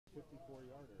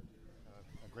64-yarder.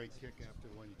 A great kick after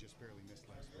one you just barely missed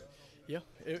last week. Yeah,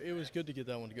 it was good to get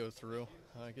that one to go through.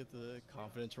 Get the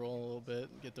confidence rolling a little bit,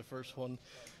 get the first one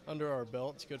under our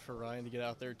belt. It's good for Ryan to get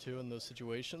out there too in those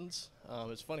situations.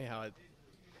 It's funny how it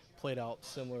played out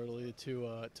similarly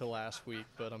to last week,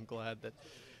 but I'm glad that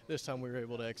this time we were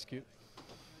able to execute.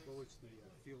 What was the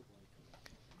field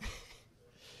like?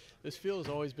 This field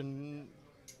has always been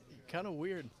kind of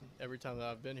weird every time that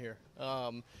I've been here.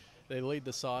 They laid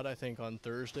the sod, I think, on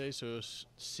Thursday, so it was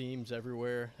seams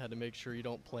everywhere. Had to make sure you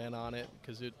don't plan on it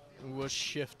because it was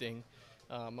shifting.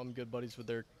 I'm good buddies with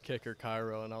their kicker,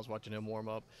 Cairo, and I was watching him warm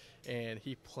up, and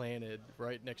he planted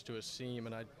right next to a seam,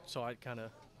 and I saw it kind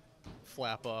of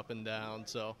flap up and down.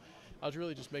 So I was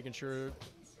really just making sure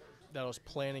that I was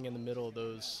planning in the middle of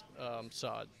those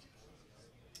sod.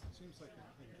 It seems like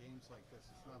in games like this,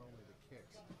 it's not only the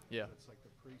kicks. Yeah. But it's like the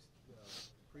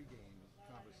pre-game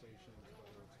conversations,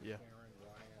 whether it's with Yeah. Aaron,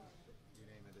 Ryan, you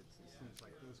name it. It seems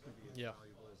like those can be as Yeah.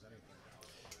 valuable as anything.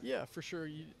 Yeah, for sure.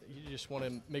 You just want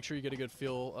to make sure you get a good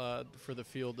feel for the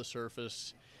field, the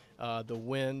surface, the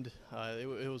wind.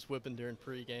 It was whipping during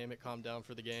pregame. It calmed down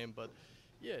for the game. But,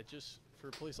 yeah, just for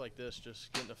a place like this,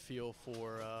 just getting a feel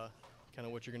for kind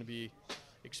of what you're going to be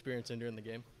experiencing during the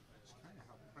game. It's kind of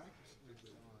how practice did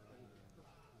on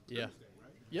Yeah. Thursday,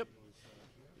 right? Yep. It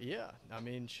was, Yeah, I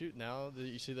mean, shoot, now that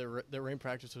you see the rain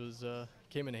practice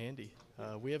came in handy.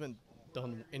 We haven't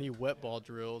done any wet ball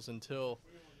drills until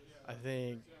I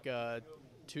think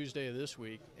Tuesday of this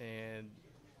week, and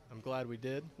I'm glad we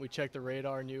did. We checked the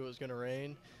radar, knew it was going to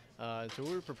rain, so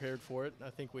we were prepared for it.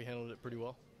 I think we handled it pretty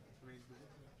well.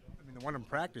 I mean, the one in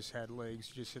practice had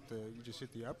legs. You just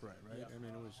hit the upright, right? Yeah. I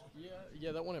mean, it was.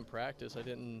 Yeah, that one in practice, I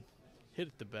didn't hit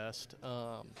it the best,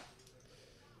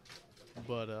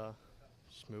 but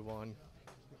just move on,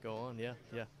 go on. Yeah.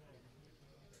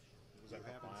 Was that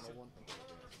the final one?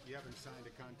 You haven't signed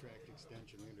a contract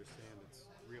extension. We understand it's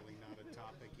really not a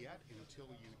topic yet until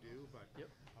you do, but Yep.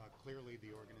 Clearly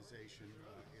the organization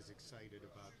is excited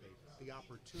about the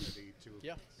opportunity to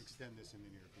Yeah. extend this in the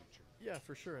near future. Yeah,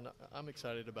 for sure, and I'm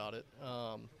excited about it.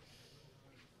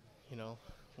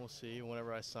 We'll see.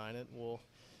 Whenever I sign it, we'll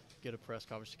get a press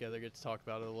conference together, get to talk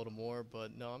about it a little more.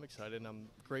 But no, I'm excited, and I'm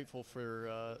grateful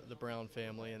for the Brown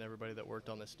family and everybody that worked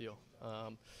on this deal.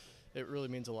 It really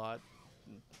means a lot,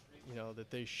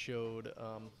 that they showed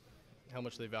how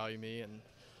much they value me, and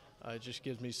it just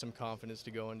gives me some confidence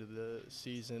to go into the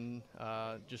season,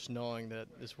 just knowing that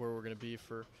this is where we're going to be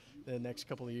for the next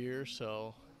couple of years.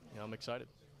 So, I'm excited.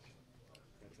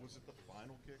 Was it the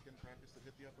final kick in practice that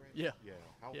hit the upright? Yeah. Yeah.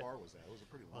 How Yeah. far was that? It was a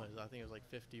pretty long. I think it was like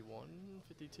 51,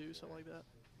 52, something like that.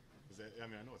 Is that? I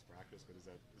mean, I know it's practice, but is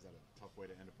that a tough way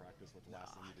to end a practice? What the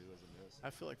last thing you do is a miss? I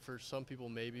feel like for some people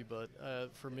maybe, but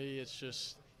for me it's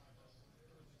just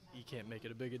you can't make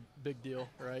it a big deal,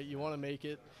 right? You want to make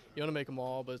it, you want to make them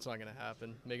all, but it's not going to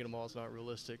happen. Making them all is not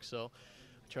realistic. So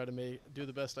I try to do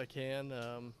the best I can.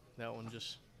 That one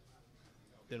just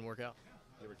didn't work out.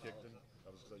 You ever kicked in?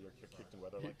 You ever kicked in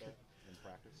weather like that in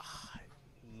practice?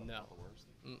 No. Not the worst.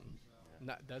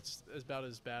 That's about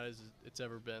as bad as it's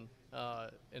ever been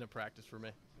in a practice for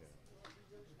me.